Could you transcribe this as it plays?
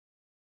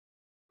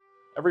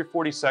Every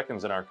 40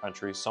 seconds in our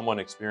country, someone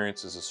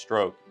experiences a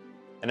stroke,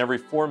 and every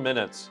 4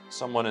 minutes,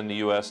 someone in the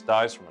U.S.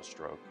 dies from a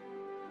stroke.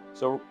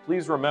 So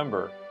please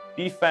remember,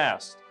 be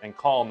fast and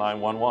call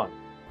 911.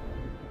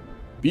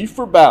 B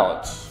for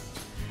balance.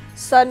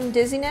 Sudden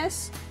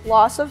dizziness,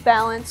 loss of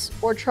balance,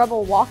 or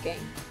trouble walking.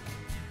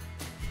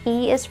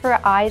 E is for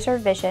eyes or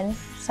vision,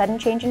 sudden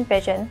change in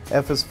vision.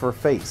 F is for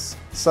face,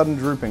 sudden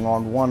drooping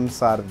on one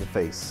side of the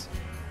face.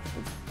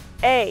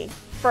 A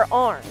for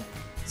arm,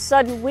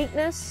 sudden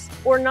weakness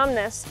or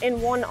numbness in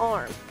one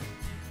arm.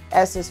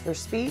 S is for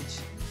speech,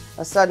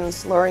 a sudden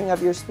slurring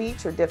of your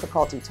speech or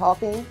difficulty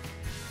talking.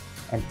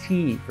 And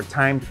T for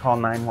time to call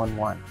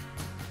 911.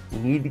 We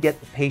need to get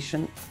the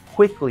patient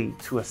quickly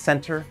to a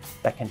center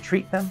that can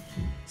treat them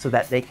so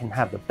that they can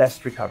have the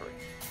best recovery.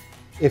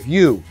 If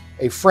you,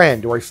 a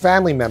friend, or a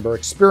family member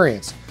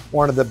experience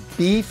one of the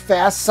Be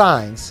Fast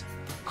signs,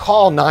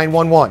 call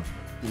 911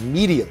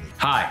 immediately.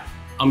 Hi,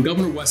 I'm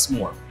Governor Wes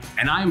Moore,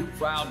 and I am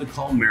proud to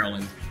call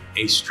Maryland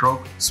a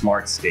stroke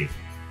smart state.